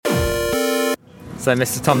So,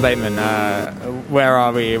 Mr. Tom Bateman, where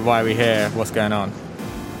are we? Why are we here? What's going on?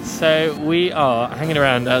 So we are hanging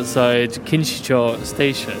around outside Kinshicho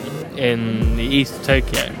Station in the east of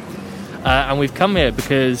Tokyo. And we've come here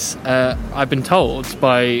because I've been told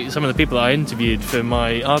by some of the people I interviewed for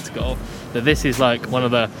my article that this is like one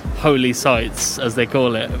of the holy sites, as they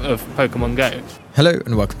call it, of Pokemon Go. Hello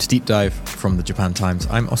and welcome to Deep Dive from the Japan Times.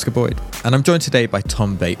 I'm Oscar Boyd and I'm joined today by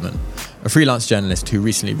Tom Bateman, a freelance journalist who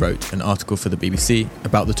recently wrote an article for the BBC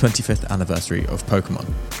about the 25th anniversary of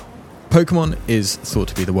Pokemon. Pokemon is thought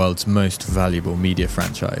to be the world's most valuable media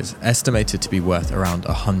franchise, estimated to be worth around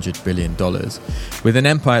 $100 billion, with an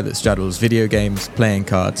empire that straddles video games, playing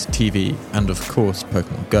cards, TV, and of course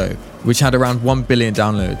Pokemon Go, which had around 1 billion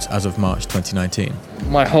downloads as of March 2019.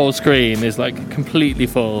 My whole screen is like completely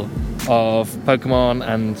full of Pokemon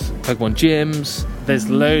and Pokemon gyms. There's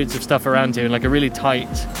loads of stuff around here in like a really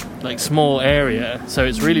tight, like small area, so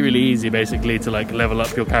it's really easy basically to like level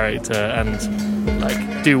up your character and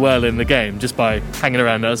like do well in the game just by hanging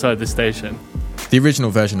around outside the station. The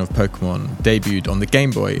original version of Pokemon debuted on the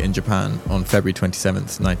Game Boy in Japan on February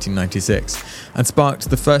 27th, 1996, and sparked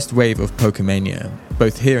the first wave of Pokemania,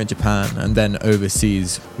 both here in Japan and then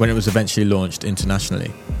overseas when it was eventually launched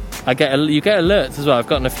internationally. You get alerts as well. I've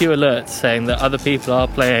gotten a few alerts saying that other people are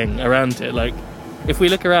playing around it. Like, if we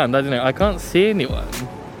look around, I don't know, I can't see anyone.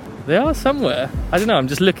 They are somewhere. I don't know, I'm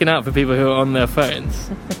just looking out for people who are on their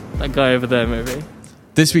phones. That guy over there, maybe.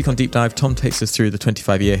 This week on Deep Dive, Tom takes us through the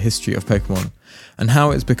 25-year history of Pokemon and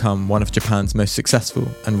how it's become one of Japan's most successful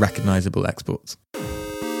and recognisable exports.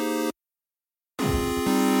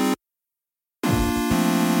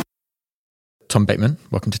 Tom Bateman,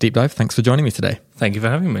 welcome to Deep Dive. Thanks for joining me today. Thank you for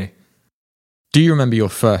having me. Do you remember your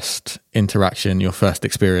first interaction, your first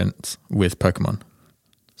experience with Pokemon?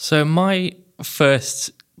 So my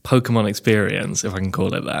first Pokemon experience, if I can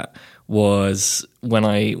call it that, was when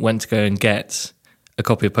I went to go and get a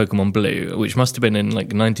copy of Pokemon Blue, which must have been in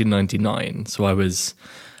like 1999. So I was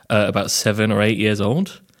about 7 or 8 years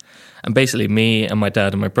old. And basically me and my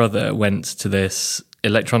dad and my brother went to this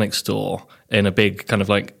electronics store in a big kind of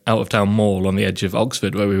like out-of-town mall on the edge of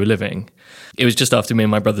Oxford where we were living. It was just after me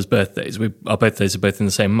and my brother's birthdays. Our birthdays are both in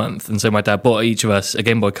the same month. And so my dad bought each of us a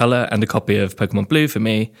Game Boy Color and a copy of Pokemon Blue for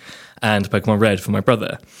me and Pokemon Red for my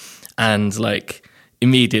brother. And like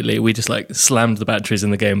immediately we just like slammed the batteries in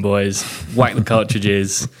the Game Boys, whacked the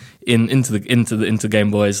cartridges into the Game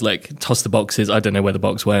Boys, like tossed the boxes. I don't know where the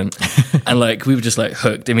box went. And like we were just like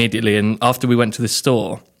hooked immediately. And after we went to this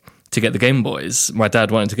store to get the Game Boys, my dad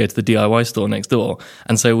wanted to go to the DIY store next door.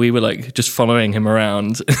 And so we were like just following him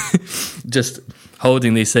around, just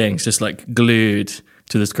holding these things, just like glued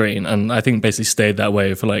to the screen. And I think basically stayed that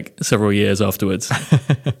way for like several years afterwards.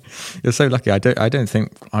 You're so lucky. I don't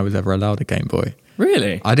think I was ever allowed a Game Boy.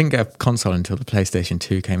 Really? I didn't get a console until the PlayStation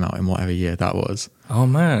 2 came out in whatever year that was. Oh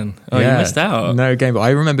man. Oh, yeah. You missed out. No Game Boy. I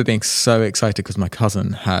remember being so excited because my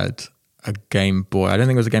cousin had a Game Boy. I don't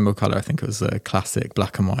think it was a Game Boy Color. I think it was a classic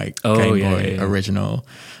black and white Game Boy original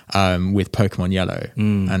with Pokemon Yellow.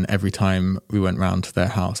 And every time we went round to their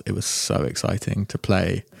house, it was so exciting to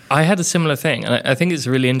play. I had a similar thing, and I think it's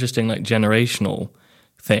a really interesting like generational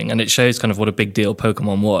thing, and it shows kind of what a big deal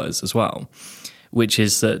Pokemon was as well, which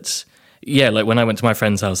is that, yeah, like when I went to my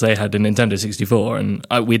friend's house, they had a Nintendo 64 and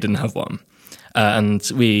we didn't have one. And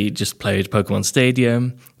we just played Pokemon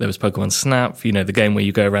Stadium. There was Pokemon Snap, you know, the game where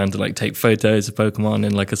you go around and like take photos of Pokemon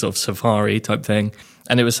in like a sort of safari type thing.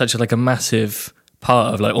 And it was such like a massive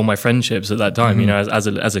part of like all my friendships at that time, you know,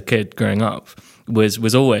 as a kid growing up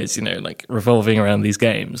was always, you know, like revolving around these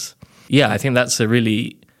games. Yeah, I think that's a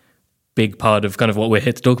really big part of kind of what we're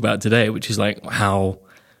here to talk about today, which is like how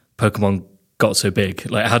Pokemon got so big.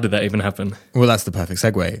 Like, how did that even happen? Well, that's the perfect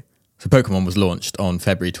segue. So Pokemon was launched on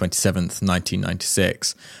February 27th,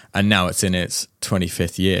 1996, and now it's in its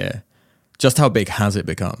 25th year. Just how big has it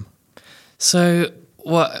become? So,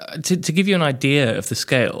 to give you an idea of the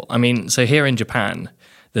scale, I mean, so here in Japan,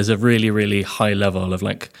 there's a really high level of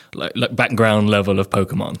like background level of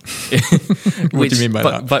Pokemon. What do you mean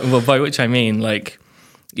by that? By which I mean, like,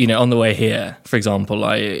 you know, on the way here, for example,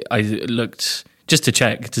 I looked just to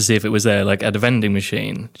check to see if it was there, like at a vending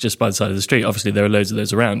machine just by the side of the street. Obviously, there are loads of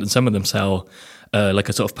those around, and some of them sell like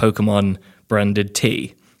a sort of Pokemon branded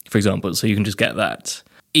tea, for example, so you can just get that.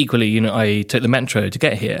 Equally, you know, I took the metro to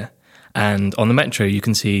get here, and on the metro you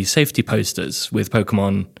can see safety posters with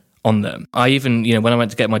Pokemon on them. I even, you know, when I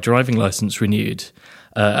went to get my driving license renewed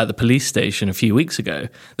at the police station a few weeks ago,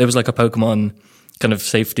 there was like a Pokemon kind of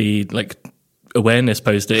safety like awareness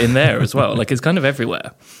poster in there as well. Like, it's kind of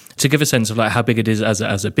everywhere. To give a sense of like how big it is as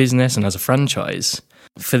a business and as a franchise,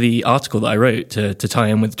 For the article that I wrote to tie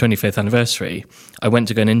in with the 25th anniversary, I went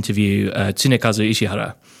to go and interview Tsunekazu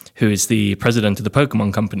Ishihara, who is the president of the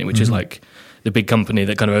Pokemon Company, which is like the big company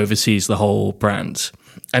that kind of oversees the whole brand.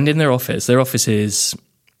 And in their office is,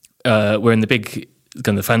 we're in the big,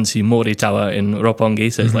 kind of fancy Mori Tower in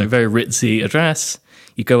Roppongi, so it's like a very ritzy address.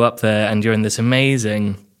 You go up there and you're in this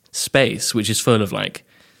amazing space, which is full of like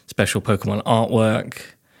special Pokemon artwork.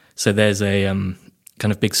 So there's a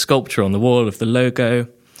kind of big sculpture on the wall of the logo.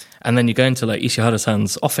 And then you go into like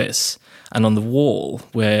Ishihara-san's office, and on the wall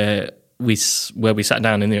where we sat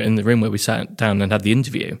down in the room where we sat down and had the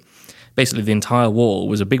interview, basically the entire wall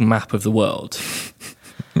was a big map of the world.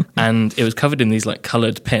 And it was covered in these like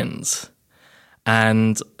coloured pins.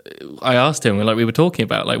 And I asked him, we were talking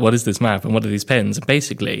about like, what is this map and what are these pins? And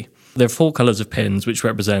basically, there are 4 colours of pins which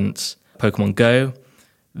represent Pokemon Go,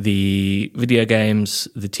 the video games,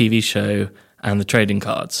 the TV show, and the trading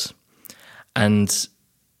cards. And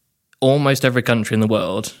almost every country in the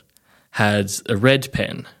world had a red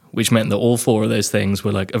pin, which meant that all 4 of those things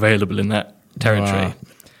were like available in that territory. Wow.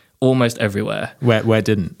 Almost everywhere. Where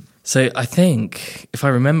didn't? So I think, if I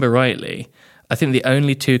remember rightly, I think the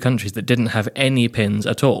only 2 countries that didn't have any pins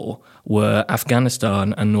at all were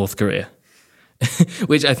Afghanistan and North Korea,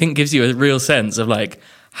 which I think gives you a real sense of like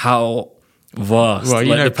how vast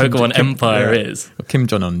the Pokemon empire is. Kim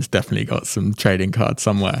Jong-un's definitely got some trading cards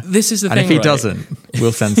somewhere. This is the thing, and if he right? doesn't,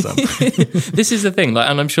 we'll send some. This is the thing, like,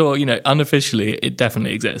 and I'm sure, unofficially it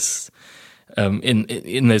definitely exists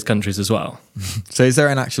in those countries as well. So is there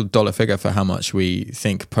an actual dollar figure for how much we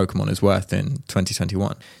think Pokemon is worth in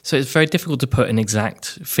 2021? So it's very difficult to put an exact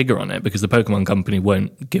figure on it because the Pokemon Company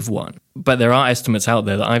won't give one. But there are estimates out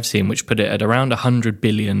there that I've seen which put it at around $100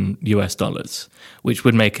 billion US, which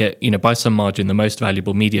would make it, by some margin, the most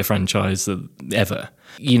valuable media franchise ever.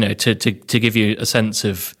 To give you a sense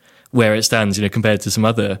of where it stands, compared to some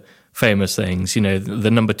other famous things,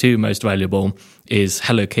 the number 2 most valuable is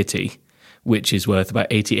Hello Kitty, which is worth about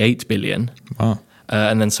 88 billion. Wow.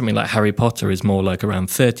 And then something like Harry Potter is more like around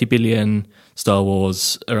 30 billion, Star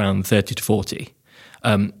Wars around 30 to 40.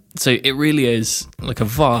 So it really is like a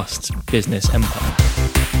vast business empire.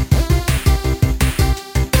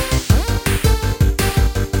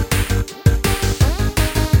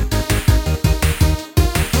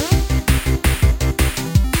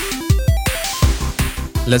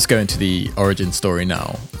 Let's go into the origin story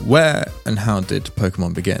now. Where and how did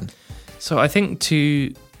Pokemon begin? So I think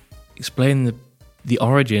to explain the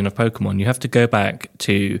origin of Pokemon, you have to go back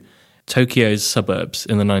to Tokyo's suburbs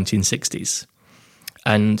in the 1960s.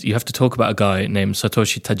 And you have to talk about a guy named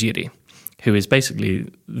Satoshi Tajiri, who is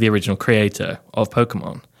basically the original creator of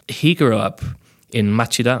Pokemon. He grew up in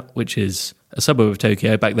Machida, which is a suburb of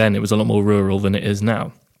Tokyo. Back then, it was a lot more rural than it is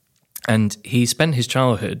now. And he spent his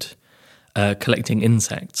childhood collecting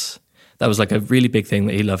insects. That was like a really big thing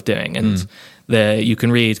that he loved doing. And there you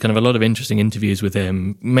can read kind of a lot of interesting interviews with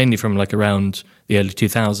him, mainly from like around the early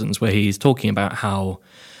 2000s, where he's talking about how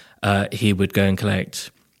he would go and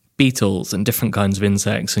collect beetles and different kinds of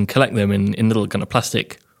insects and collect them in little kind of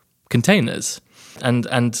plastic containers.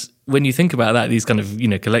 And when you think about that, these kind of,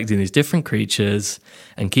 collecting these different creatures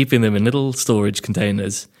and keeping them in little storage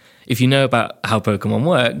containers, if you know about how Pokemon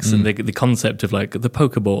works and the concept of like the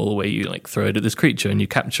Pokeball, where you like throw it at this creature and you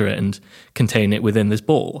capture it and contain it within this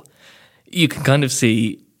ball, you can kind of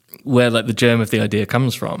see where like the germ of the idea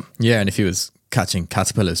comes from. Yeah, and if he was catching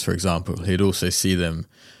caterpillars, for example, he'd also see them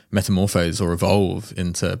metamorphose or evolve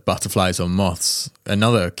into butterflies or moths,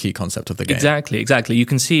 another key concept of the game. Exactly. You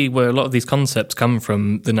can see where a lot of these concepts come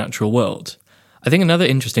from the natural world. I think another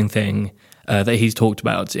interesting thing that he's talked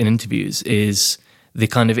about in interviews is the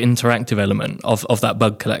kind of interactive element of that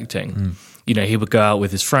bug collecting. He would go out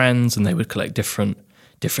with his friends and they would collect different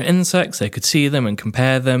insects. They could see them and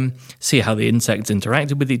compare them, see how the insects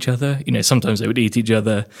interacted with each other. Sometimes they would eat each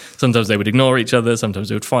other, sometimes they would ignore each other, sometimes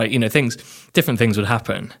they would fight. Different things would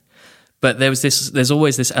happen. But there's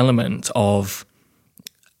always this element of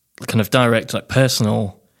kind of direct, like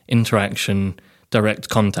personal interaction, direct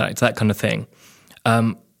contact, that kind of thing.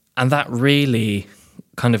 And that really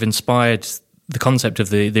kind of inspired the concept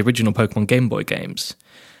of the original Pokemon Game Boy games.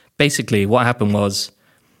 Basically, what happened was,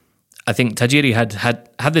 I think Tajiri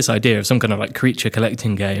had this idea of some kind of like creature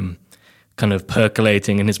collecting game kind of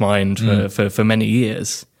percolating in his mind for many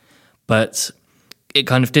years. But it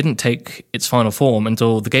kind of didn't take its final form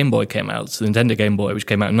until the Game Boy came out, the Nintendo Game Boy, which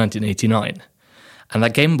came out in 1989. And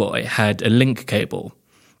that Game Boy had a link cable,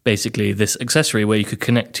 basically this accessory where you could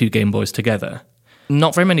connect 2 Game Boys together.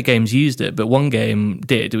 Not very many games used it, but one game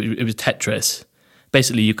did. It was Tetris.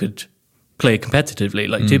 Basically, you could play competitively.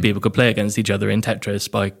 Like two people could play against each other in Tetris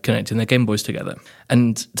by connecting their Game Boys together.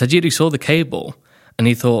 And Tajiri saw the cable and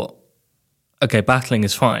he thought, okay, battling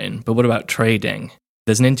is fine, but what about trading?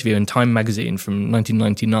 There's an interview in Time magazine from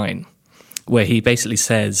 1999 where he basically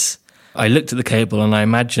says, I looked at the cable and I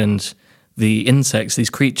imagined the insects, these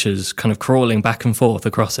creatures kind of crawling back and forth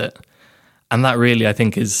across it. And that really, I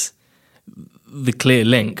think, is the clear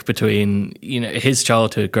link between, his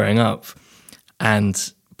childhood growing up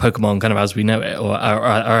and Pokemon kind of as we know it, or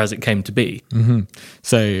as it came to be. Mm-hmm.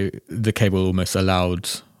 So the cable almost allowed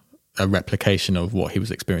a replication of what he was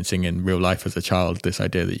experiencing in real life as a child, this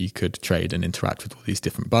idea that you could trade and interact with all these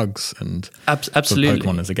different bugs. And absolutely, for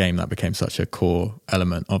Pokemon as a game, that became such a core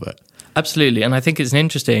element of it. Absolutely. And I think it's an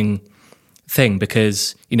interesting thing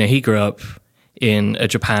because, he grew up in a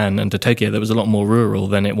Japan and a Tokyo that was a lot more rural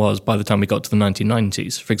than it was by the time we got to the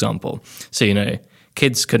 1990s, for example. So,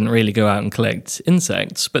 kids couldn't really go out and collect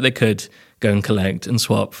insects, but they could go and collect and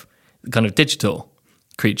swap kind of digital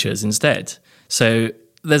creatures instead. So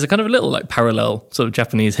there's a kind of a little like parallel sort of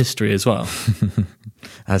Japanese history as well.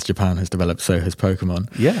 As Japan has developed, so has Pokemon.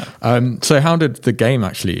 Yeah. So how did the game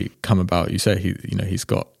actually come about? You say he's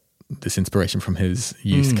got this inspiration from his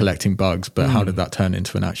youth collecting bugs, but how did that turn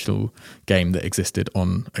into an actual game that existed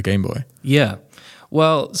on a Game Boy? Yeah.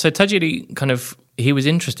 Well, so Tajiri he was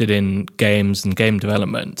interested in games and game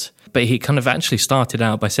development, but he kind of actually started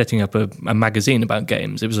out by setting up a magazine about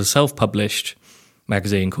games. It was a self-published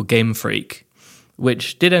magazine called Game Freak,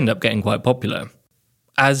 which did end up getting quite popular.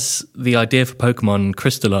 As the idea for Pokemon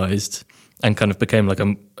crystallized and kind of became like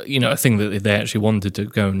a thing that they actually wanted to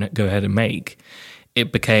go ahead and make,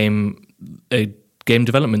 it became a game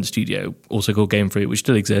development studio, also called Game Freak, which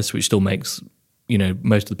still exists, which still makes,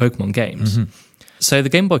 most of the Pokemon games. Mm-hmm. So the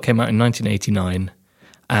Game Boy came out in 1989,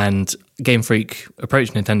 and Game Freak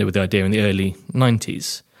approached Nintendo with the idea in the early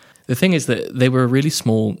 90s. The thing is that they were a really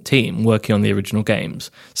small team working on the original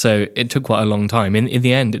games, so it took quite a long time. In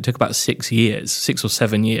the end, it took about 6 or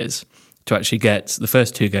 7 years to actually get the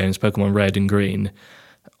first two games, Pokemon Red and Green,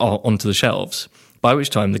 onto the shelves, by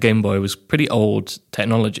which time the Game Boy was pretty old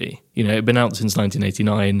technology. It had been out since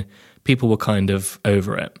 1989. People were kind of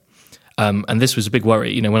over it. And this was a big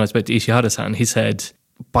worry. When I spoke to Ishihara-san, he said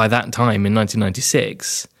by that time in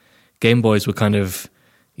 1996, Game Boys were kind of,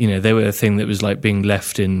 they were a thing that was like being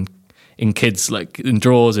left in kids, like in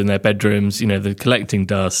drawers in their bedrooms, they're collecting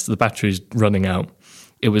dust, the battery's running out.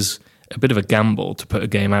 It was a bit of a gamble to put a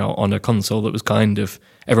game out on a console that was kind of,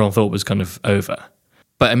 everyone thought was kind of over.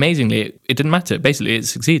 But amazingly, it didn't matter. Basically, it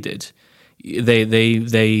succeeded.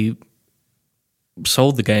 They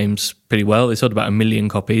sold the games pretty well. They sold about 1 million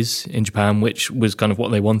copies in Japan, which was kind of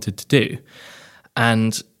what they wanted to do.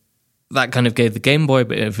 And that kind of gave the Game Boy a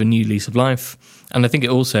bit of a new lease of life. And I think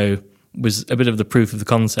it also was a bit of the proof of the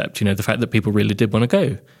concept, the fact that people really did want to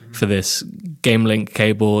go for this Game Link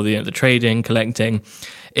cable, the trading, collecting.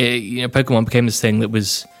 Pokemon became this thing that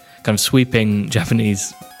was kind of sweeping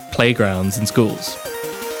Japanese playgrounds and schools.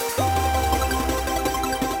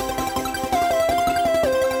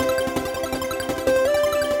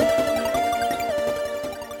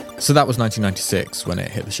 So that was 1996 when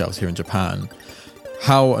it hit the shelves here in Japan.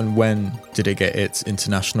 How and when did it get its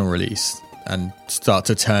international release and start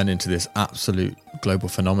to turn into this absolute global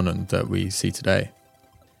phenomenon that we see today?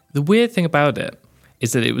 The weird thing about it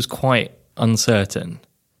is that it was quite uncertain.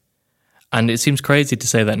 And it seems crazy to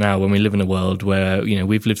say that now when we live in a world where,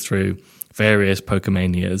 we've lived through various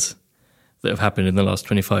Pokemanias that have happened in the last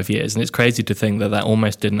 25 years. And it's crazy to think that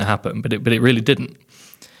almost didn't happen, but it really didn't.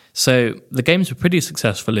 So the games were pretty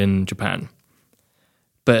successful in Japan,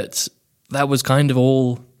 but that was kind of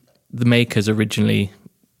all the makers originally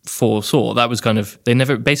foresaw. That was kind of, they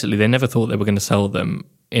never thought they were going to sell them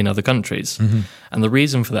in other countries. Mm-hmm. And the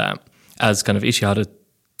reason for that, as kind of Ishihara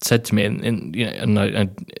said to me,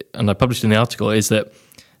 and I published in the article, is that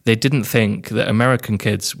they didn't think that American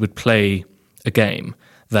kids would play a game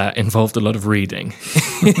that involved a lot of reading,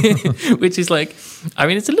 which is like,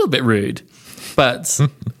 it's a little bit rude. But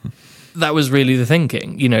that was really the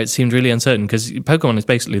thinking. It seemed really uncertain because Pokemon is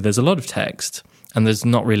basically, there's a lot of text and there's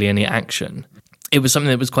not really any action. It was something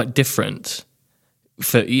that was quite different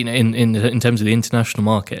for, in terms of the international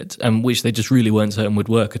market, and which they just really weren't certain would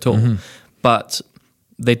work at all. Mm-hmm. But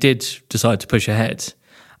they did decide to push ahead.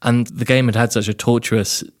 And the game had such a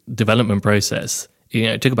tortuous development process.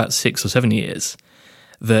 It took about 6 or 7 years.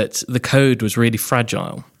 That the code was really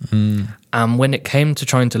fragile. Mm. And when it came to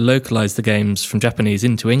trying to localize the games from Japanese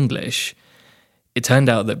into English, it turned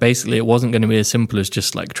out that basically it wasn't going to be as simple as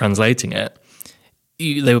just like translating it.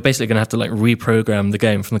 They were basically going to have to like reprogram the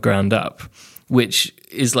game from the ground up, which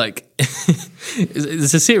is like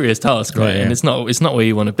it's a serious task, right? Yeah. And it's not where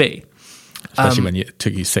you want to be. Especially when it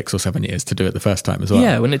took you 6 or 7 years to do it the first time as well.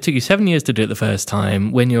 Yeah, when it took you 7 years to do it the first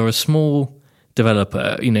time, when you're a small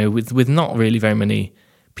developer, with not really very many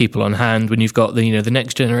people on hand, when you've got the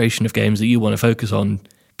next generation of games that you want to focus on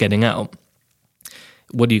getting out,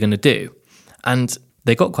 what are you going to do? And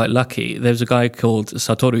they got quite lucky. There was a guy called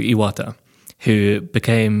Satoru Iwata who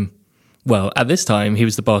became, well, at this time, he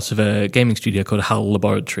was the boss of a gaming studio called HAL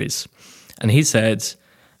Laboratories. And he said,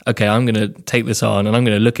 okay, I'm going to take this on and I'm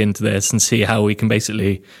going to look into this and see how we can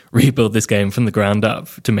basically rebuild this game from the ground up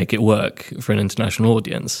to make it work for an international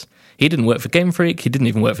audience. He didn't work for Game Freak, he didn't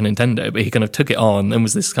even work for Nintendo, but he kind of took it on and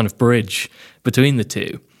was this kind of bridge between the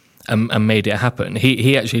two and made it happen.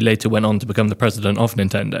 He actually later went on to become the president of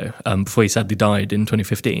Nintendo before he sadly died in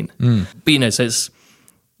 2015. But, so it's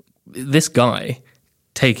this guy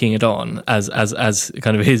taking it on as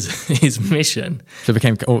kind of his mission. So it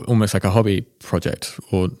became almost like a hobby project,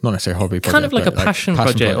 or not necessarily a hobby project, kind of like a passion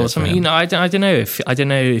project or something. I don't know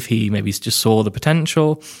if he maybe just saw the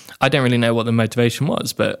potential. I don't really know what the motivation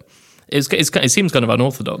was, but it seems kind of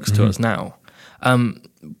unorthodox to us now.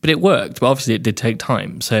 But it worked. But obviously, it did take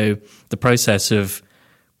time. So the process of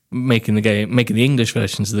making the English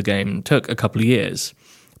versions of the game took a couple of years.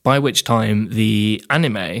 By which time the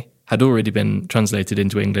anime had already been translated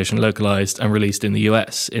into English and localized and released in the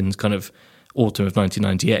US in kind of autumn of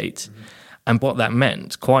 1998. And what that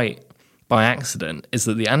meant, quite by accident, is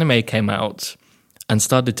that the anime came out and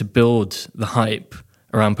started to build the hype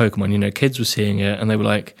around Pokemon. Kids were seeing it and they were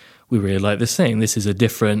like, we really like this thing. This is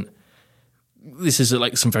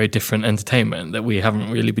like some very different entertainment that we haven't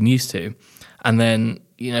really been used to. And then,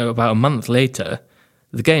 about a month later,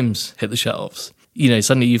 the games hit the shelves.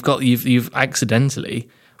 Suddenly you've accidentally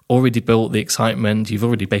already built the excitement. You've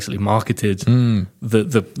already basically marketed the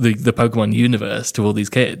Pokemon universe to all these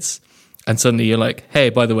kids, and suddenly you're like, "Hey,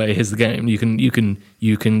 by the way, here's the game. You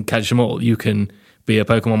can catch them all. You can be a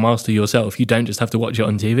Pokemon master yourself. You don't just have to watch it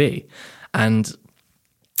on TV." And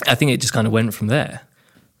I think it just kind of went from there.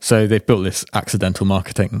 So they've built this accidental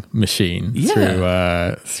marketing machine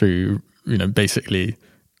through basically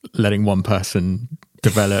letting one person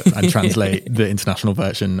develop and translate the international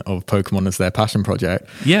version of Pokemon as their passion project.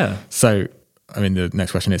 Yeah. So, the next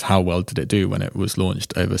question is, how well did it do when it was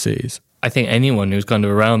launched overseas? I think anyone who's kind of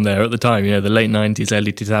around there at the time, the late 90s,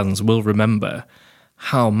 early 2000s, will remember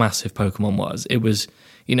how massive Pokemon was. It was,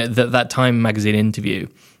 that Time magazine interview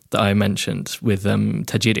that I mentioned with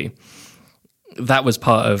Tajiri. That was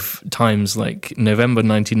part of Time's November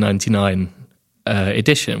 1999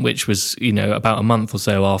 edition, which was about a month or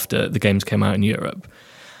so after the games came out in Europe,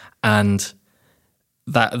 and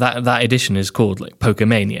that edition is called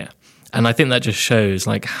Pokemania, and I think that just shows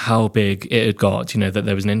how big it had got. That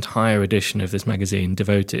there was an entire edition of this magazine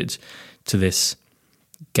devoted to this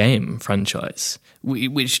game franchise,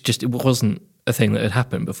 which just, it wasn't a thing that had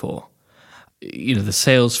happened before. The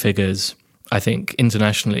sales figures, I think,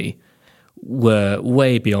 internationally were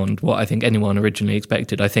way beyond what I think anyone originally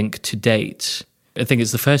expected. I think to date,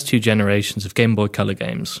 it's the first two generations of Game Boy Color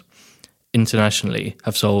games internationally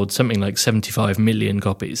have sold something like 75 million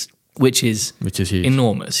copies, which is huge.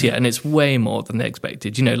 Enormous. Yeah, and it's way more than they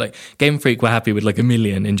expected. Game Freak were happy with 1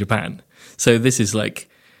 million in Japan. So this is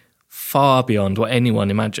far beyond what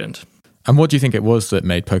anyone imagined. And what do you think it was that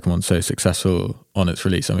made Pokemon so successful on its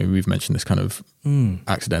release? We've mentioned this kind of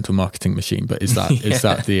accidental marketing machine, but is that is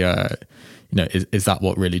that the is that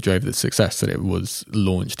what really drove the success, that it was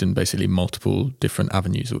launched in basically multiple different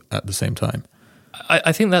avenues at the same time?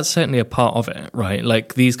 I think that's certainly a part of it, right?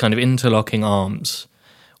 These kind of interlocking arms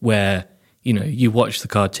where, you watch the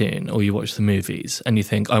cartoon or you watch the movies and you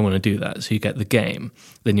think, I want to do that. So you get the game,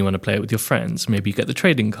 then you want to play it with your friends. Maybe you get the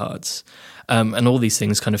trading cards. And all these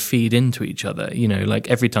things kind of feed into each other.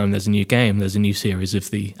 Every time there's a new game, there's a new series of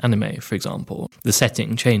the anime, for example. The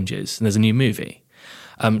setting changes and there's a new movie.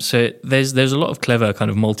 So there's a lot of clever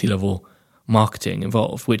kind of multi-level marketing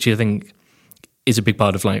involved, which I think is a big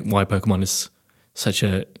part of why Pokemon is such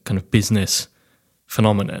a kind of business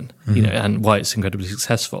phenomenon, and why it's incredibly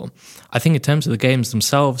successful. I think in terms of the games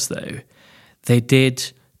themselves, though, they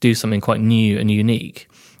did do something quite new and unique.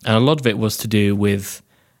 And a lot of it was to do with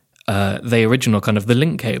the original kind of the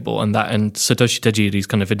link cable and Satoshi Tajiri's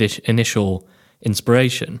kind of initial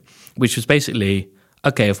inspiration, which was basically,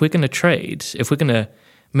 okay, if we're going to trade, if we're going to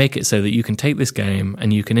make it so that you can take this game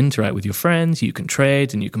and you can interact with your friends, you can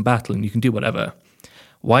trade and you can battle and you can do whatever,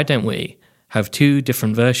 why don't we have two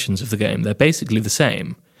different versions of the game? They're basically the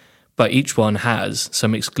same, but each one has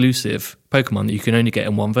some exclusive Pokemon that you can only get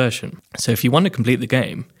in one version. So if you want to complete the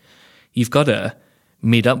game, you've got to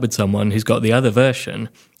meet up with someone who's got the other version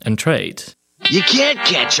and trade. You can't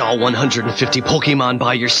catch all 150 Pokemon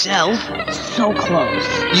by yourself. So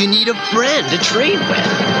close. You need a friend to trade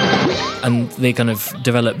with. And they kind of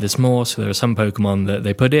developed this more, so there are some Pokemon that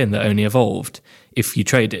they put in that only evolved if you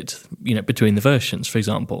traded, between the versions, for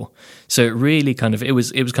example. So it really kind of, it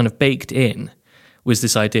was kind of baked in, was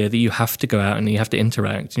this idea that you have to go out and you have to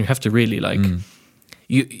interact and you have to really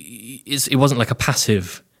it wasn't like a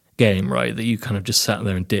passive game, right, that you kind of just sat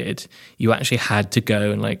there and did. You actually had to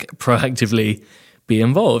go and proactively be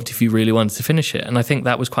involved if you really wanted to finish it. And I think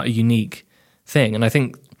that was quite a unique thing. And I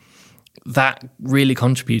think that really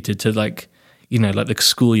contributed to the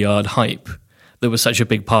schoolyard hype that was such a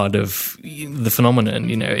big part of the phenomenon,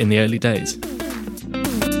 in the early days.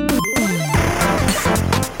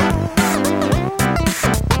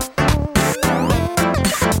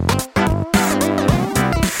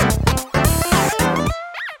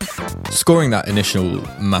 Scoring that initial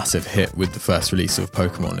massive hit with the first release of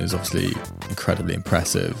Pokemon is obviously incredibly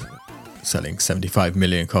impressive, selling 75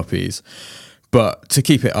 million copies. But to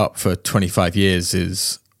keep it up for 25 years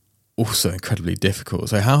is also incredibly difficult.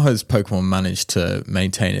 So how has Pokemon managed to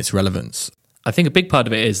maintain its relevance? I think a big part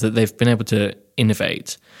of it is that they've been able to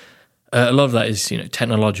innovate. A lot of that is,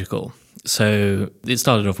 technological. So it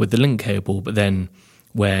started off with the link cable, but then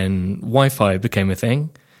when Wi-Fi became a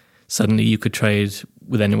thing, suddenly you could trade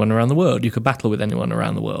with anyone around the world. You could battle with anyone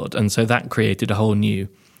around the world. And so that created a whole new,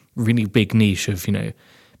 really big niche of,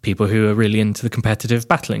 people who are really into the competitive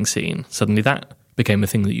battling scene. Suddenly that became a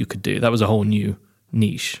thing that you could do. That was a whole new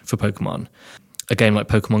niche for Pokemon. A game like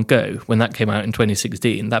Pokemon Go, when that came out in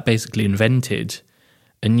 2016, that basically invented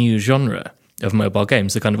a new genre of mobile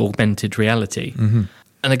games, the kind of augmented reality. Mm-hmm.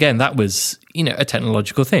 And again, that was, a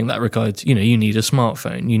technological thing. That required, you need a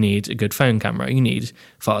smartphone, you need a good phone camera, you need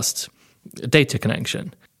fast data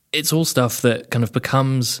connection. It's all stuff that kind of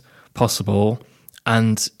becomes possible,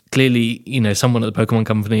 and clearly, someone at the Pokemon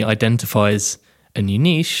Company identifies a new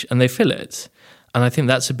niche and they fill it. And I think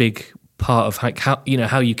that's a big part of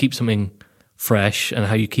how you keep something fresh and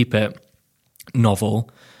how you keep it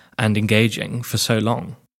novel and engaging for so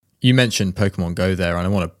long. You mentioned Pokemon Go there, and I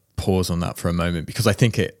want to pause on that for a moment because I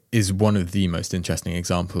think it is one of the most interesting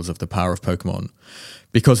examples of the power of Pokemon,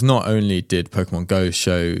 because not only did Pokemon Go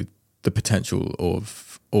show the potential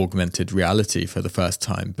of augmented reality for the first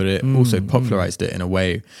time, but it also popularized it in a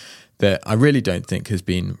way that I really don't think has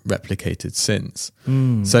been replicated since.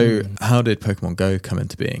 So how did Pokemon Go come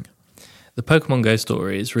into being? The Pokemon Go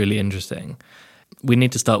story is really interesting. We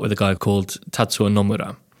need to start with a guy called Tatsuo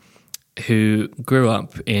Nomura, who grew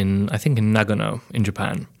up in Nagano in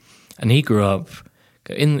Japan. And he grew up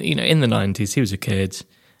in the 90s. He was a kid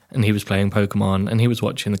and he was playing Pokemon and he was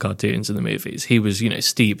watching the cartoons and the movies. He was,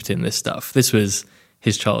 steeped in this stuff. This was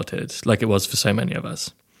his childhood, like it was for so many of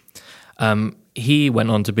us. He went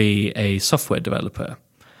on to be a software developer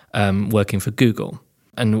working for Google.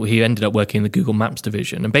 And he ended up working in the Google Maps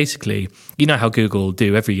division. And basically, you know how Google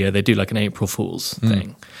do every year, they do like an April Fool's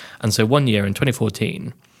thing. And so one year in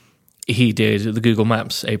 2014, he did the Google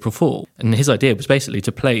Maps April Fool. And his idea was basically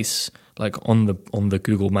to place, on the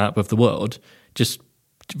Google map of the world, just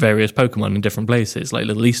various Pokemon in different places, like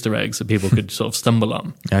little Easter eggs that people could sort of stumble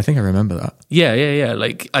on. Yeah, I think I remember that. Yeah.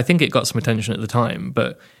 I think it got some attention at the time,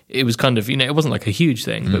 but it was kind of, it wasn't like a huge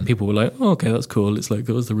thing, but people were like, oh, okay, that's cool. It's like,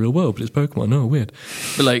 it was the real world, but it's Pokemon. Oh, weird.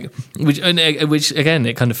 But which again,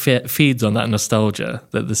 it kind of feeds on that nostalgia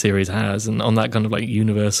that the series has and on that kind of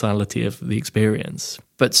universality of the experience.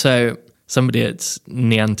 But so somebody at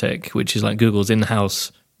Niantic, which is like Google's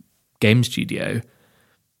in-house game studio,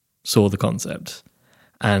 saw the concept.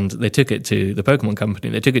 And they took it to the Pokemon Company.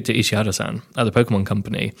 They took it to Ishihara-san at the Pokemon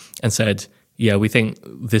Company and said, yeah, we think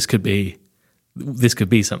this could be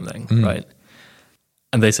something, right?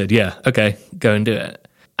 And they said, yeah, okay, go and do it.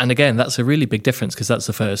 And again, that's a really big difference because that's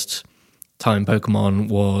the first time Pokemon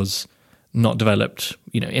was not developed,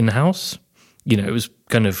 in-house. It was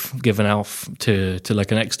kind of given out to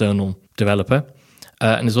like an external developer.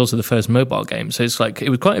 And it's also the first mobile game. So it's it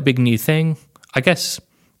was quite a big new thing. I guess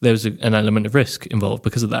there was an element of risk involved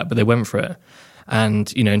because of that, but they went for it.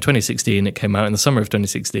 And, in 2016, it came out in the summer of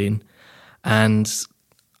 2016. And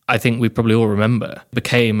I think we probably all remember, it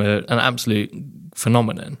became an absolute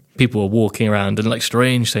phenomenon. People were walking around and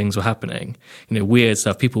strange things were happening, weird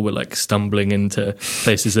stuff. People were stumbling into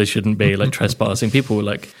places they shouldn't be, trespassing. People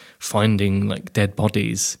were finding dead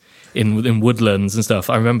bodies in woodlands and stuff.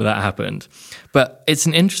 I remember that happened. But it's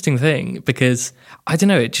an interesting thing because, I don't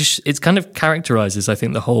know, it kind of characterizes, I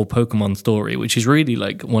think, the whole Pokemon story, which is really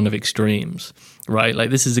one of extremes, right?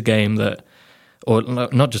 This is a game that, or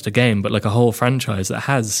not just a game, but a whole franchise that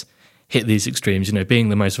has hit these extremes, you know, being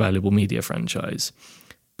the most valuable media franchise,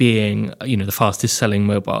 being, you know, the fastest selling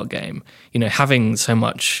mobile game, you know, having so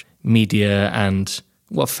much media and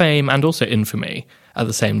fame and also infamy at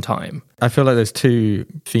the same time. I feel like there's two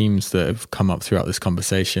themes that have come up throughout this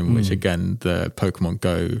conversation, which again, the Pokemon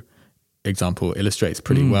Go example illustrates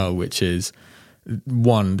pretty well, which is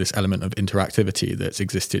one, this element of interactivity that's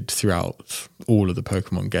existed throughout all of the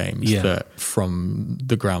Pokemon games, that from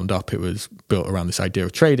the ground up, it was built around this idea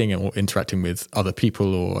of trading or interacting with other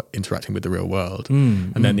people or interacting with the real world.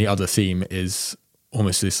 And then the other theme is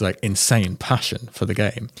almost this like insane passion for the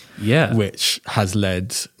game, which has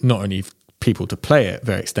led not only people to play it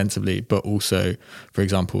very extensively, but also, for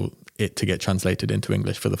example, it to get translated into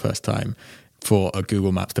English for the first time, for a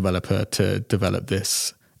Google Maps developer to develop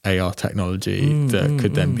this AR technology that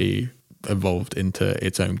could then be evolved into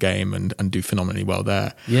its own game and do phenomenally well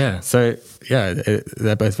there. So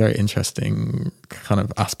they're both very interesting kind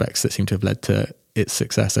of aspects that seem to have led to its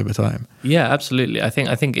success over time. Yeah, absolutely. I think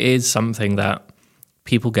it is something that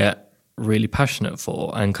people get really passionate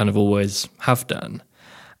for and kind of always have done.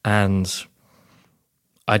 And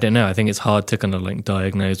I don't know, I think it's hard to kind of like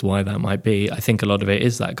diagnose why that might be. I think a lot of it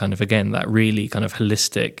is that kind of, again, that really kind of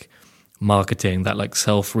holistic marketing, that like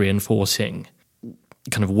self-reinforcing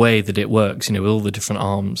kind of way that it works, you know, with all the different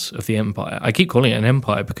arms of the empire. I keep calling it an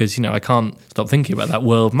empire because, you know, I can't stop thinking about that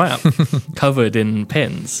world map covered in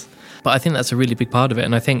pins. But I think that's a really big part of it.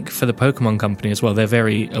 And I think for the Pokemon Company as well, they're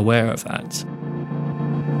very aware of that.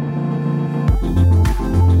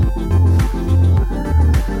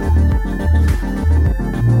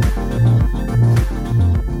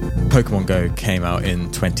 Pokemon Go came out in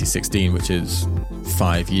 2016, which is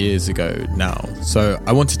 5 years ago now. So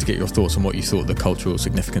I wanted to get your thoughts on what you thought the cultural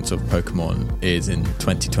significance of Pokemon is in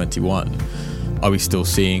 2021. Are we still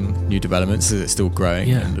seeing new developments? Is it still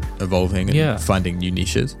growing and evolving and finding new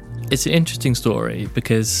niches? It's an interesting story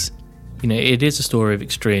because, you know, it is a story of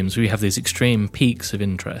extremes. We have these extreme peaks of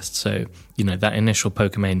interest. So, you know, that initial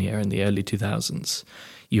Pokemania in the early 2000s.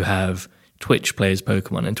 You have Twitch plays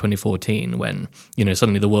Pokemon in 2014 when, you know,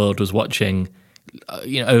 suddenly the world was watching,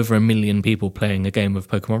 you know, over 1 million people playing a game of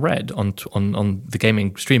Pokemon Red on the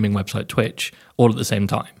gaming streaming website Twitch all at the same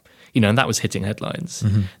time. You know, and that was hitting headlines.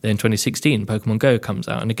 Then in 2016, Pokemon Go comes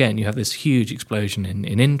out. And again, you have this huge explosion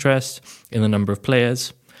in interest, in the number of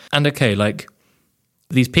players. And okay, like,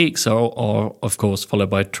 these peaks are of course followed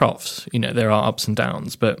by troughs. You know, there are ups and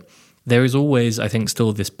downs, but there is always, I think,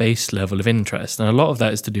 still this base level of interest. And a lot of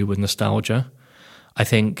that is to do with nostalgia. I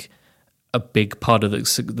think a big part of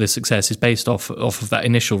the success is based off of that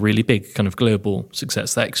initial really big kind of global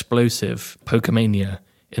success. That explosive Pokemania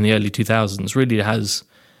in the early 2000s really has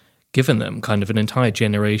given them kind of an entire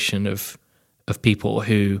generation of people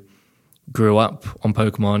who grew up on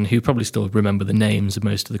Pokemon, who probably still remember the names of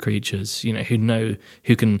most of the creatures, you know,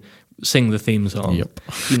 who can sing the theme song,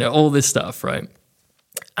 you know, all this stuff, right?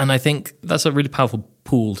 And I think that's a really powerful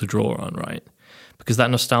pool to draw on, right? Because that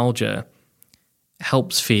nostalgia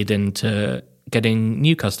helps feed into getting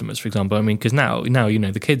new customers, for example. I mean, because now, you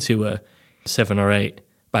know, the kids who were 7 or 8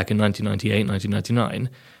 back in 1998, 1999,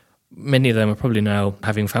 many of them are probably now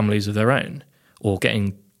having families of their own or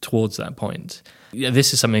getting towards that point. Yeah,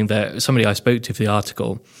 this is something that somebody I spoke to for the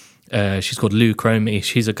article, she's called Lou Cromie.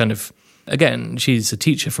 She's a kind of, again, she's a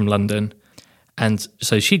teacher from London. And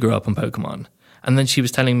so she grew up on Pokemon. And then she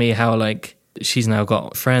was telling me how, like, she's now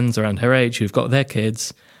got friends around her age who've got their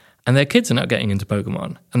kids, and their kids are now getting into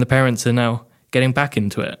Pokemon, and the parents are now getting back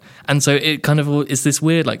into it. And so it kind of is this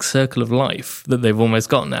weird, like, circle of life that they've almost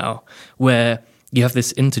got now, where you have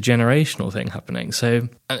this intergenerational thing happening. So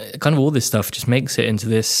kind of all this stuff just makes it into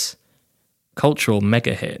this cultural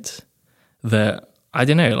mega hit that, I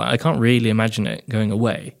don't know, like, I can't really imagine it going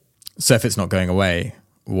away. So if it's not going away,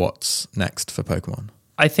 what's next for Pokemon?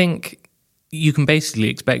 I think you can basically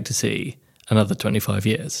expect to see another 25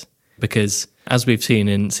 years because, as we've seen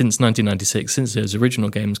since 1996, since those original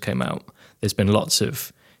games came out, there's been lots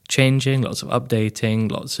of changing, lots of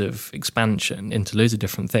updating, lots of expansion into loads of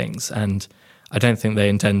different things, and I don't think they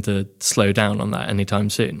intend to slow down on that anytime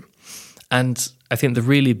soon. And I think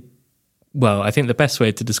the best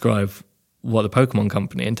way to describe what the Pokemon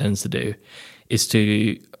Company intends to do is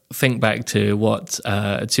to think back to what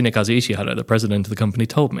Tsunekazu Ishihara, the president of the company,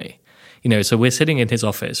 told me. You know, so we're sitting in his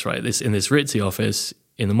office, right, in this ritzy office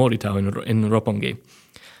in the Morita in Roppongi,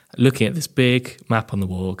 looking at this big map on the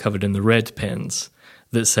wall covered in the red pins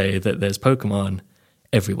that say that there's Pokemon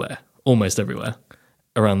everywhere, almost everywhere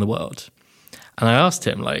around the world. And I asked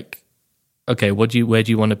him, like, okay, where do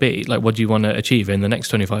you want to be? Like, what do you want to achieve in the next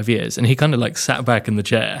 25 years? And he kind of like sat back in the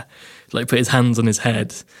chair, like put his hands on his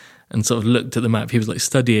head and sort of looked at the map. He was like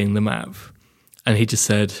studying the map, and he just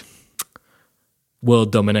said,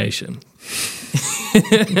 "World domination."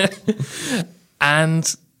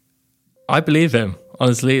 And I believe him,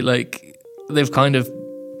 honestly. Like, they've kind of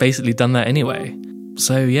basically done that anyway.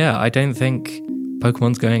 So yeah, I don't think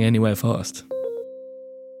Pokemon's going anywhere fast.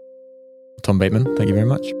 Tom Bateman, thank you very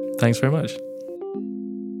much. Thanks very much.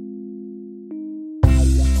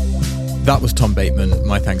 That was Tom Bateman.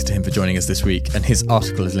 My thanks to him for joining us this week, and his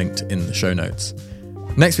article is linked in the show notes.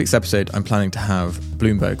 Next week's episode, I'm planning to have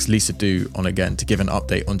Bloomberg's Lisa Du on again to give an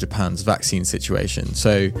update on Japan's vaccine situation.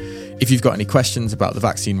 So if you've got any questions about the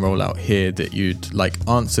vaccine rollout here that you'd like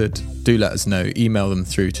answered, do let us know. Email them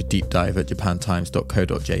through to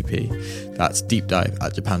deepdive@japantimes.co.jp. That's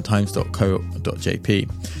deepdive@japantimes.co.jp,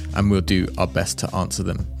 and we'll do our best to answer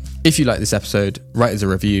them. If you like this episode, write us a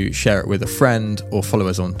review, share it with a friend, or follow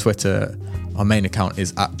us on Twitter. Our main account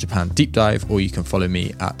is @JapanDeepDive, or you can follow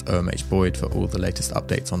me @OMHBoyd for all the latest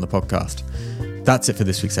updates on the podcast. That's it for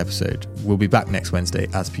this week's episode. We'll be back next Wednesday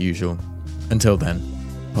as per usual. Until then,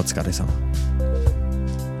 Otsukare-sama.